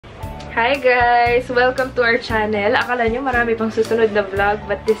Hi guys! Welcome to our channel. Akala nyo marami pang susunod na vlog,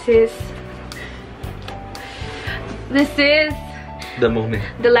 but this is the moment.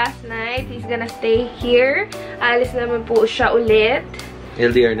 The last night. He's gonna stay here. Alis naman po siya ulit.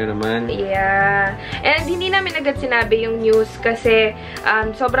 LDR na naman. Yeah. And hindi namin agad sinabi yung news kasi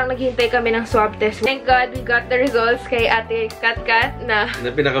sobrang naghihintay kami ng swab test. Thank God we got the results kay Ate Katkat na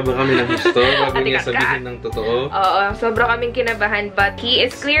pinakaba kami ng gusto bago niya sabihin ng totoo. Oo, sobrang kaming kinabahan. But he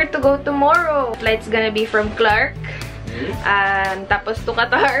is clear to go tomorrow. Flight's gonna be from Clark. Tapos to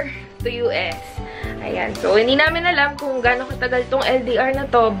Qatar, to US. Ayan. So, hindi namin alam kung gaano katagal tong LDR na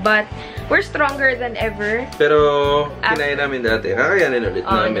to, but we're stronger than ever. Pero, kinaya namin dati. Kakayanin ulit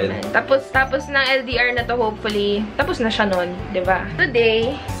namin. Tapos ng LDR na to, hopefully, tapos na siya nun, diba?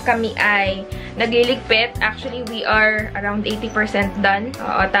 Today, kami ay nagliligpit. Actually, we are around 80% done.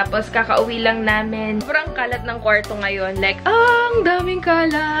 Tapos, kakauwi lang namin. Sobrang kalat ng kwarto ngayon. Like, ang daming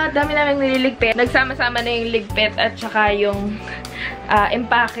kalat. Dami namin nililigpit. Nagsama-sama na yung ligpit at saka yung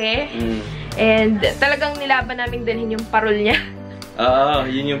empake. And talagang nilaban namin dalhin yung parol niya.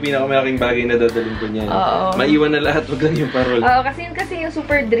 Yun yung pinakamalaking bagay na dadalhin ko niya. Maiwan na lahat, wag lang yung parol. Kasi yung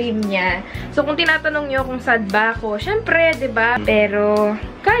super dream niya. So kung tinatanong niyo kung sad ba ako, syempre, 'di ba? Pero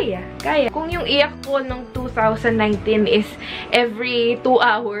kaya. Kung yung iyak ko nung 2019 is every 2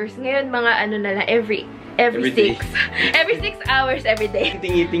 hours, ngayon mga ano na lang, every 6 hours every day.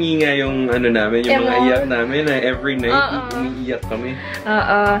 Tingi-tingi nga yung ano namin, yung mga iyak namin na every night umiiyak kami.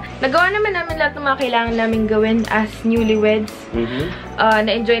 Nagawa naman namin lahat ng mga kailangan namin gawin as newlyweds.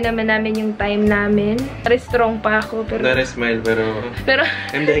 Na-enjoy naman namin yung time namin. Very strong pa ako. Nare-smile pero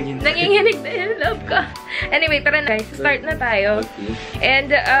nanginginig dahil love ka. Anyway, tara na guys. Start na tayo. Okay.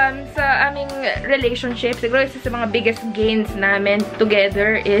 And sa aming relationship, siguro isa sa mga biggest gains namin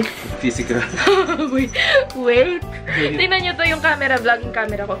together is physical. Wait. Tingnan nyo to yung camera, vlogging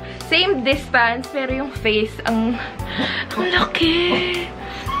camera ko. Same distance, pero yung face, ang laki.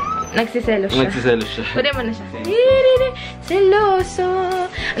 Nagsiselos siya. Pwede mo na siya. Seloso.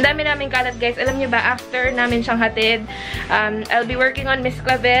 Ang dami namin kalat, guys. Alam nyo ba, after namin siyang hatid, I'll be working on Miss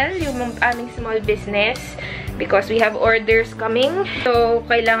Clavel, yung aming small business. Because we have orders coming. So,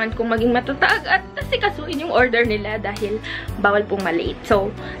 kailangan kong maging matatag at asikasuhin yung order nila dahil bawal pong malate. So,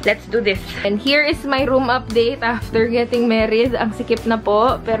 let's do this. And here is my room update after getting married. Ang sikip na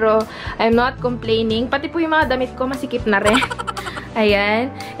po. Pero, I'm not complaining. Pati po yung mga damit ko, masikip na rin. Ayan.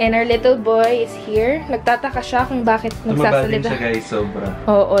 And our little boy is here. Nagtataka siya kung bakit nagsasalita. Tumaba din siya, guys. Sobra.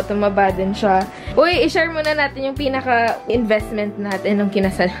 Oo, tumaba din siya. Uy, i-share muna natin yung pinaka-investment natin nung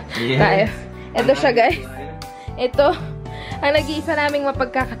kinasal tayo. Ito siya, guys. Ito, ang nag-iisa naming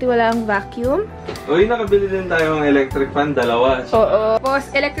mapagkakatiwalaang vacuum. Uy, nakabili din tayo ng electric fan, 2. Oo. Tapos,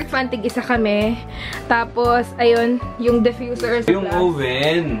 electric fan, tig-isa kami. Tapos, ayun, yung diffuser. Yung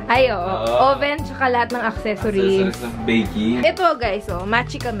oven. Ay, oven, tsaka lahat ng accessories. Accessories of baking. Ito, guys,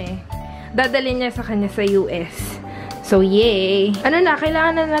 matchy kami. Dadalhin niya sa kanya sa US. So, yay! Ano na,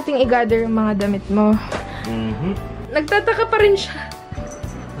 kailangan na nating i-gather yung mga damit mo. Nagtataka pa rin siya.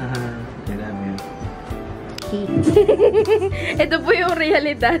 Ito po yung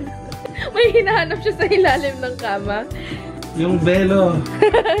realidad. May hinahanap siya sa ilalim ng kama. Yung belo.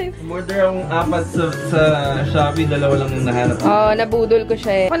 Order akong 4 sa Shopee, 2 lang yung nahanap. Nabudol ko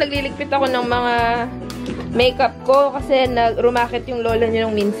siya eh. Ako nagliligpit ako ng mga makeup ko kasi rumakit yung lola niya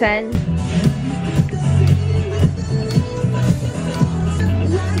nung minsan.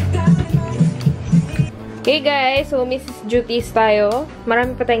 Okay guys, so Mrs. Duties tayo.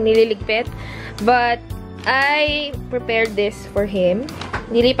 Marami pa tayong nililigpit. But I prepared this for him.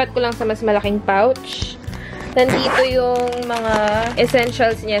 Nilipat ko lang sa mas malaking pouch. Nandito yung mga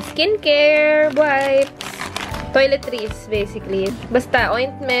essentials niya. Skincare, wipes, toiletries, basically. Basta,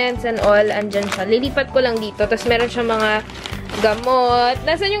 ointments and all, andyan siya. Lilipat ko lang dito. Tapos meron siya mga gamot.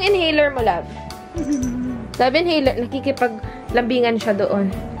 Nasaan yung inhaler mo, love? Love inhaler. Nakikipaglambingan siya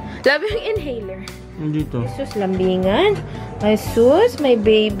doon. Love yung inhaler. Dito. Jesus, lambingan. Ay, sus, my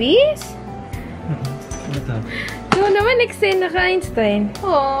babies. Ito. Ito naman, eksena ka, Einstein.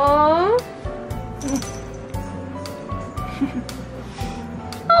 Aww.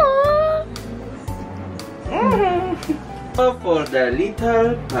 For the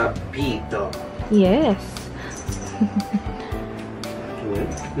little papito. Yes.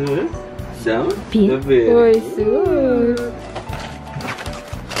 Down? Oy, sus.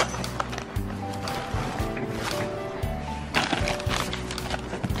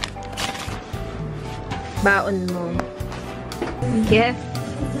 Baon mo. Yes.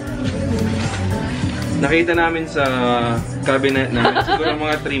 Nakita namin sa cabinet namin siguro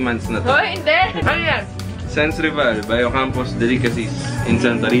mga 3 months na to. Oh, hindi. Ano yan? Sans Rival, Biocampus Delicacies in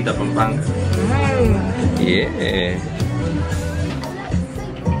Santa Rita, Pampanga. Yeah.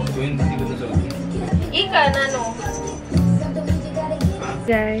 Ika na, no?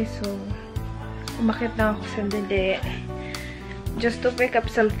 Guys, so umakit na ako sandali. Just to pick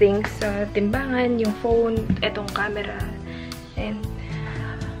up some things sa timbangan, yung phone, etong camera. And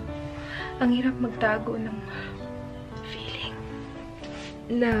ang hirap magtago ng feeling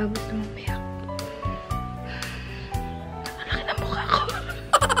na gusto mong umiyak. Ang laki ng mukha ko.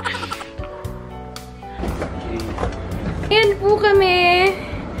 Ayan po kami.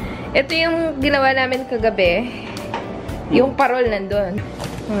 Ito yung ginawa namin kagabi. Yung parol nandun.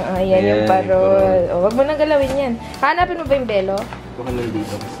 Ayan yung parol. O, wag mo nang galawin yan. Hanapin mo ba yung belo? Baka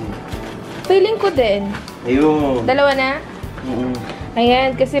nandito kasi. Feeling ko din. Ayun. Dalawa na?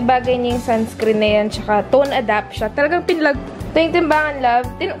 Ayan, kasi bagay niya yung sunscreen na yan, tsaka tone adapt siya. Talagang pinlag. Ito yung timbangan, love.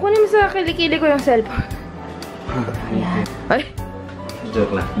 Kunin mo sa kilikili ko yung cellphone. Ayan. Ay!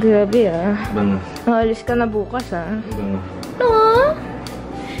 Joke lang. Grabe ah. Bango. Nakalis ka na bukas ah. Bango. No?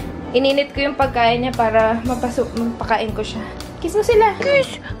 Ininit ko yung pagkain niya para mapakain ko siya. Kiss mo sila.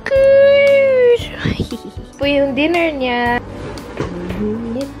 Kiss! Kiss! Po yung dinner niya.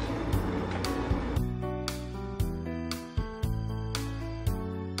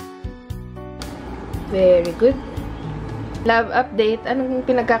 Very good. Love update. Anong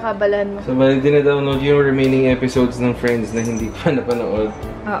pinagkakabalan mo? So, bali din-download yung remaining episodes ng Friends na hindi pa napanood.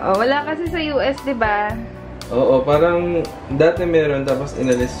 Oo. Wala kasi sa US, diba? Oo, parang dati meron tapos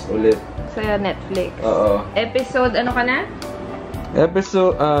inalis ulit. Sa Netflix. Oo. Episode, ano ka na?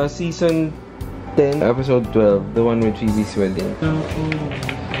 Episode, season 10, episode 12, the one with Phoebe's wedding.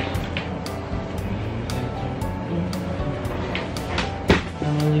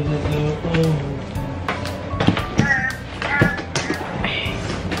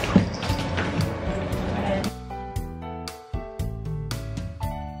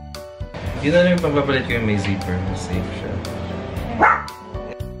 Yun na yung pagpapalit ko yung may zipper. Mas safe siya.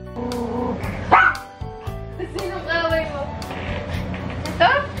 Sinong kaway mo?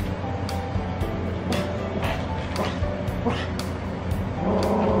 Ito?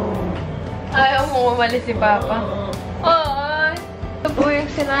 Ayaw mo umalis si Papa. Oo. Ito po yung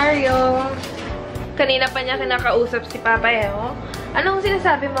scenario. Kanina pa niya kinakausap si Papa eh, oh. Anong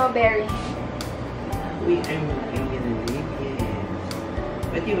sinasabi mo, Barry? Wait, I'm gonna leave, yes.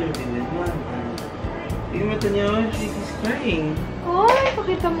 But you wanna be with Mama? Tingnan mo ito niyo, she's crying. Oy,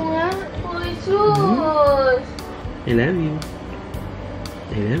 pakita mo nga. Oy, sus! I love you.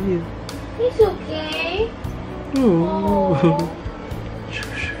 I love you. It's okay. Oh.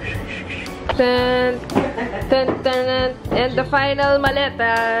 Dun, dun, dun, dun. And the final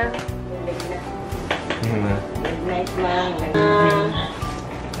maleta.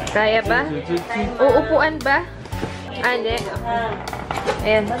 Kaya ba? Uupuan ba? Hindi.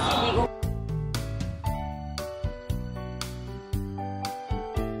 Ayan.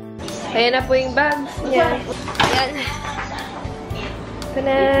 Ayan na po yung bags niya. Ayan. Ito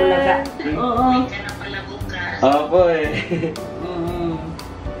na. Opo eh.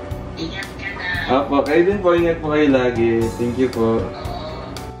 Opo, kayo din po. Ingat po kayo lagi. Thank you po.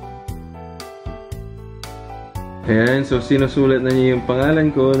 Ayan, so sinusulat na niyo yung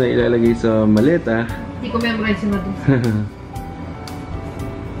pangalan ko na ilalagay sa maleta. Hindi ko memorize yung madus.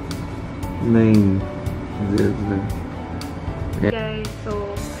 9. Guys, so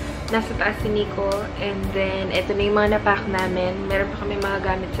nasa taas si Nico, and then ito na yung mga napack namin. Meron pa kami mga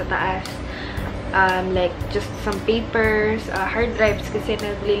gamit sa taas. Like just some papers, hard drives kasi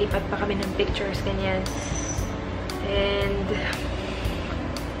naglilipat pa kami ng pictures, ganyan. And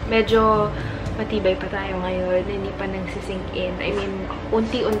medyo matibay pa tayo ngayon, hindi pa nagsisink in. I mean,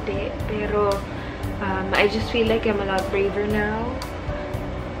 unti-unti, pero I just feel like I'm a lot braver now.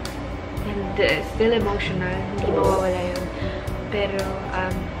 And still emotional, hindi mawawala yun. Pero,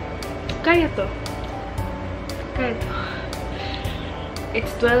 kaya to. Kaya to.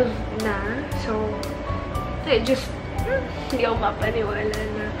 It's 12 na, so I just, hindi ako mapaniwala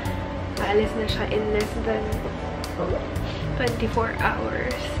na maalis na siya in less than 24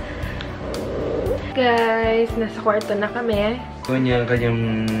 hours. Guys, nasa kwarto na kami. Kanya ang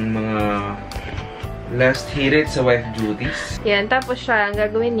kanyang mga last hirit sa wife duties. Yan, tapos siya, ang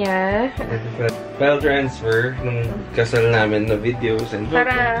gagawin niya, file transfer nung kasal namin na videos and photos.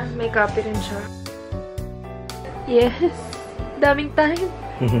 para may copy rin siya. Yes. Daming time.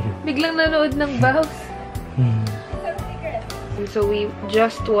 Biglang nanood ng vows. So we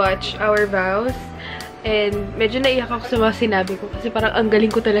just watched our vows. And medyo naiyak ako sa mga sinabi ko. Kasi parang ang galing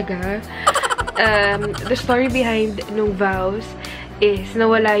ko talaga. The story behind nung vows is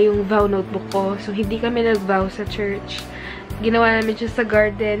nawala yung vow notebook ko. So hindi kami nag-vow sa church. Ginawa namin siya sa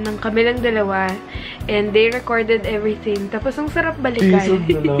garden ng kami lang dalawa. And they recorded everything. Tapos ang sarap balikan. Episode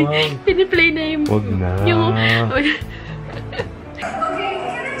na lang. Piniplay na yung... Wag na. Yung...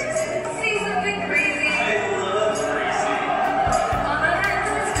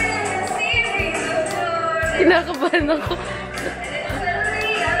 Kinakabahan ako.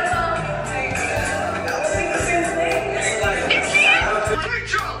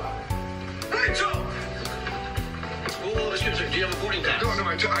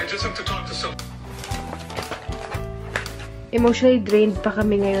 Emotionally drained pa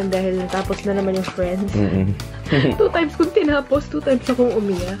kami ngayon dahil natapos na naman yung Friends. 2 times kong tinapos, 2 times akong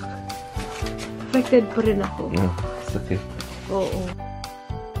umiyak. Affected pa rin ako. Sakit. Oo.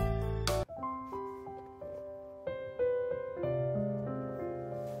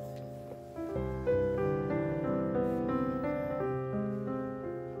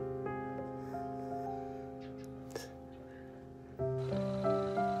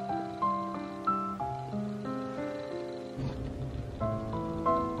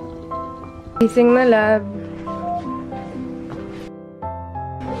 Gising na, love.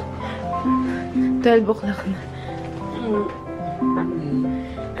 12 o'clock na.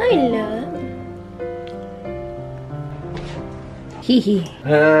 Hi, love. Hihi.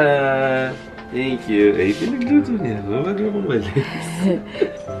 Thank you. Ay, pinagluto niya ako. Wag lang umalis.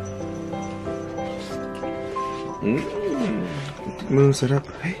 Sarap.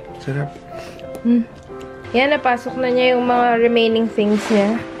 Ay, sarap. Yan, napasok na niya yung mga remaining things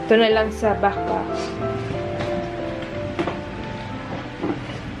niya. Ito na lang sa backpack.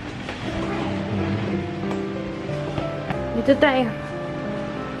 Dito tayo.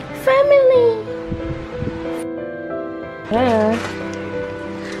 Family!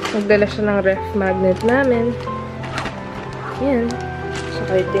 Nagdala siya ng ref magnet namin. Yan.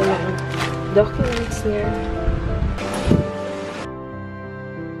 Saka ito yung mga documents niya.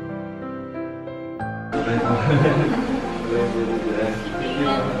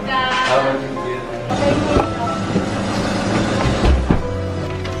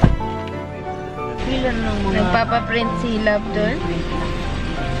 Nagpapaprint si Love doon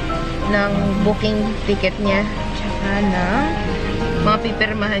ng booking ticket niya. Tsaka ng mga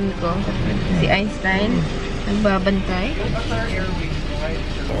pipirmahan ko. Si Einstein nagbabantay.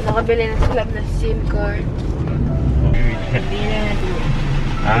 Nakabili na si Love na SIM card.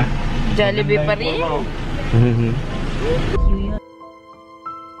 Jollibee pa rin.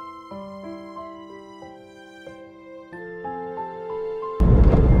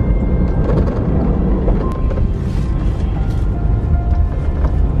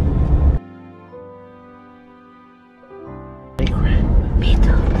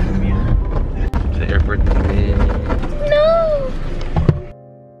 Sa airport kami. No!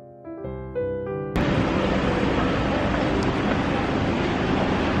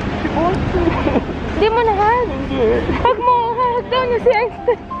 Hindi mo nahag. Hag mo. Hag daw niya si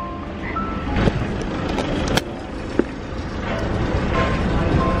Einstein.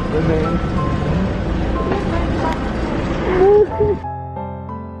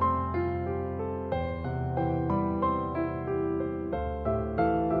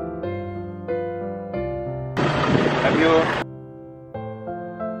 Love you.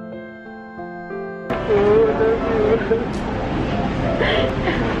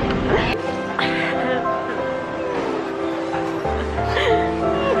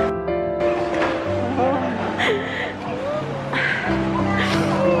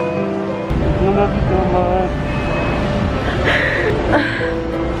 Love you so much.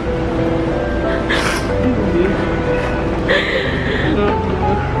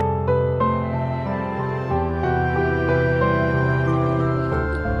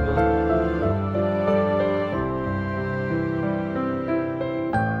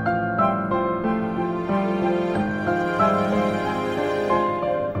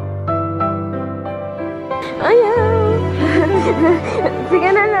 Ayaw! Sige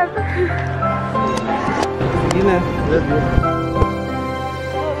na, love. Sige na. Love you.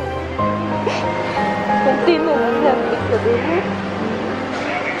 Continue lang lang. Sabihin.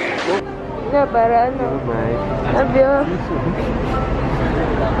 Na, para ano? Bye. Love you.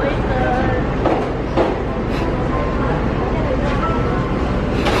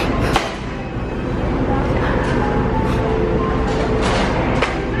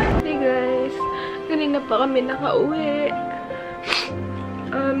 Hey guys, kanina pa kami nakauwi.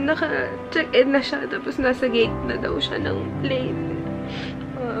 Naka-check-in na siya, tapos nasa gate na daw siya ng plane.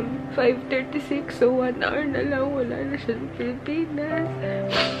 5:36, so 1 hour na lang, wala na siya ng Pilipinas.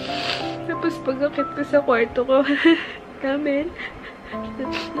 Tapos pag-akit ko sa kwarto ko namin,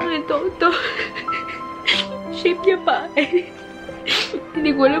 nakita ko to. shape niya pa.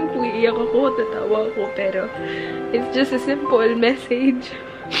 Hindi ko alam kung iiyak ako, tatawa ako, pero it's just a simple message.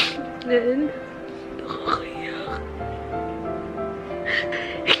 Then, nakakaiyak.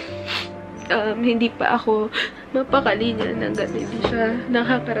 Hindi pa ako mapakali niya na ganun siya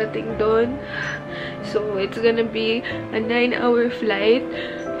nakakarating doon. So, it's gonna be a 9-hour flight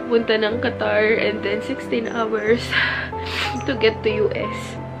punta ng Qatar and then 16 hours to get to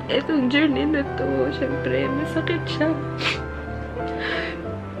US. Itong journey na to, syempre, masakit siya.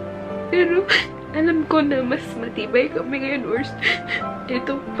 Pero, alam ko na mas matibay kami ngayon, or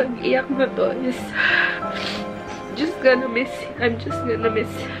itong pag-iyak na to is I'm just gonna miss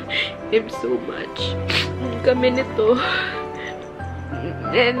him so much. Kami nito.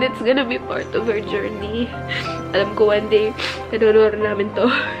 And it's gonna be part of our journey. Alam ko one day, pinunor namin to.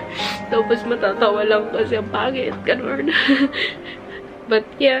 Tapos matatawa lang kasi ang pangit. Ganun. But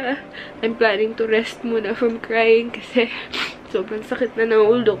yeah, I'm planning to rest muna from crying kasi sobrang sakit na ng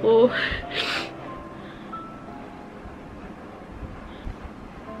ulo ko.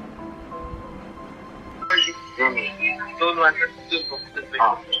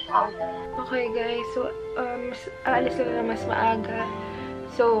 Okay guys, so aalis na mas maaga.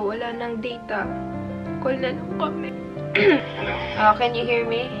 So wala nang data. Call na lang kami. Can you hear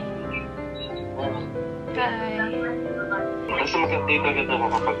me? Hi. Kasi mag-update agad ako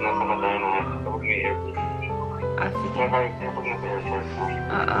kapag nasa Qatar na kapag may airport. Sige. Kahit kapag nasa airport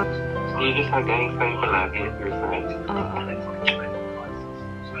na. You just mag-Einstein palagi at your side.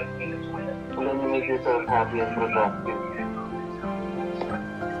 Alam mo, make yourself happy and productive.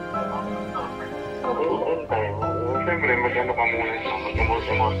 Time. Siyempre, mag-ano ka muna ito. Mag-emote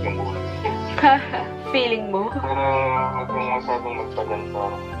ka muna. Feeling mo? Para huwag kang masyadong magtagal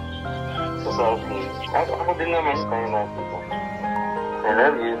sa selfie. Ako din naman tayo natin. I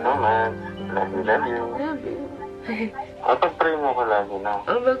love you so much. Love you. Love you. Pag-pray mo ka lagi na.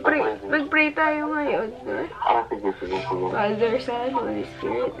 Mag-pray tayo ngayon. Sige. Father, Son, Holy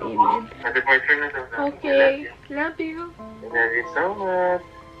Spirit. Amen. Happy birthday na daw. Okay. Love you. Love you so much.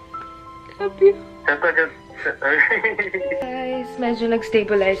 Love you. Guys, medyo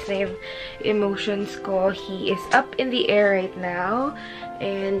nag-stabilize na yung emotions ko. He is up in the air right now.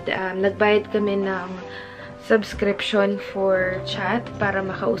 And nagbayad kami ng subscription for chat para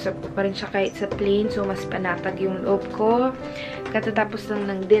makausap ko pa rin siya kahit sa plane. So, mas panatag yung loob ko. Katatapos lang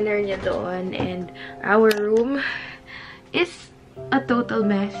ng dinner niya doon. And our room is a total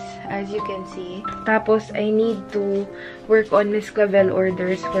mess, as you can see. Tapos, I need to work on Miss Clavel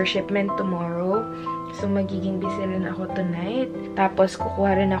orders for shipment tomorrow. So, magiging busy rin ako tonight. Tapos,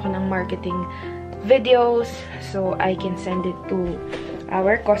 kukuha rin ako ng marketing videos so I can send it to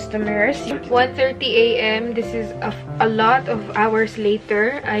our customers. 1:30 AM. This is a lot of hours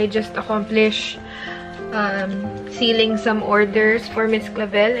later. I just accomplished sealing some orders for Miss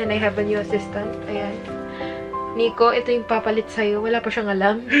Clavel and I have a new assistant. Ayan. Nico, ito yung papalit sa'yo. Wala pa siyang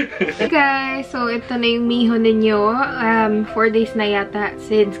alam. Hey guys, so ito na yung miho ninyo. 4 days na yata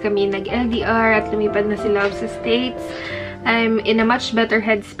since kami nag-LDR at lumipad na sila sa States. I'm in a much better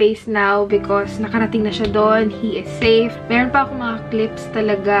headspace now because nakarating na siya doon. He is safe. Meron pa akong mga clips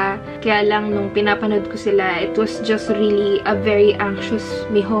talaga. Kaya lang nung pinapanood ko sila, it was just really a very anxious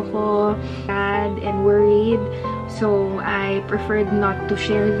miho ko. Sad and worried. So, I preferred not to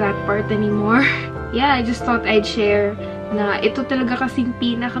share that part anymore. Yeah, I just thought I'd share na ito talaga kasing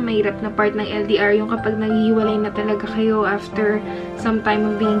pinakamahirap na part ng LDR, yung kapag naghihiwalay na talaga kayo after some time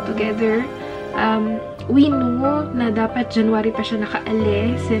of being together. We know na dapat January pa siya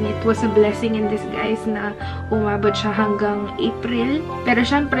nakaalis and it was a blessing in disguise na umabot siya hanggang April. Pero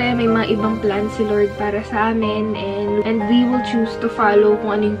syempre, may mga ibang plans si Lord para sa amin and we will choose to follow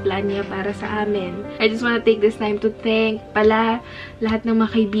kung ano yung plan niya para sa amin. I just wanna take this time to thank pala lahat ng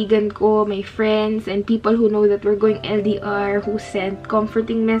mga kaibigan ko, my friends, and people who know that we're going LDR, who sent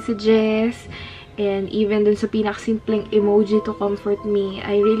comforting messages, and even dun sa pinakasimpleng emoji to comfort me.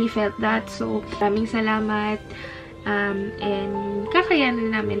 I really felt that. So, maraming salamat. And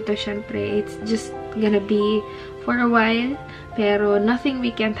kakayanan namin to, syempre. It's just gonna be for a while. Pero nothing we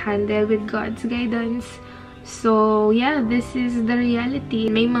can't handle with God's guidance. So, yeah, this is the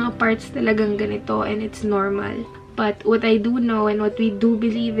reality. May mga parts talagang ganito and it's normal. But what I do know and what we do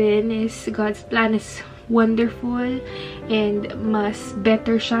believe in is God's plan is wonderful and mas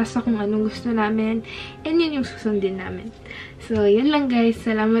better siya sa kung anong gusto namin and yun yung susundin namin. So, yun lang guys.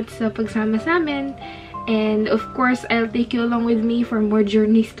 Salamat sa pagsama sa amin and of course, I'll take you along with me for more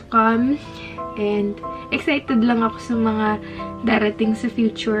journeys to come and excited lang ako sa mga darating sa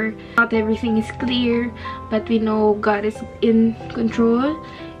future. Not everything is clear but we know God is in control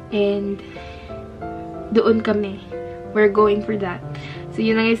and doon kami. We're going for that. So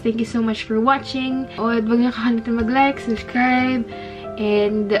yun lang guys, thank you so much for watching. At wag niyo kakalimutan mag-like, subscribe,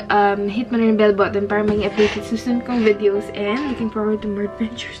 and hit mo na yung bell button para maging updated sa susunod kong videos. And looking forward to more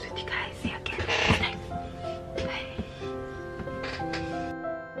adventures with you guys.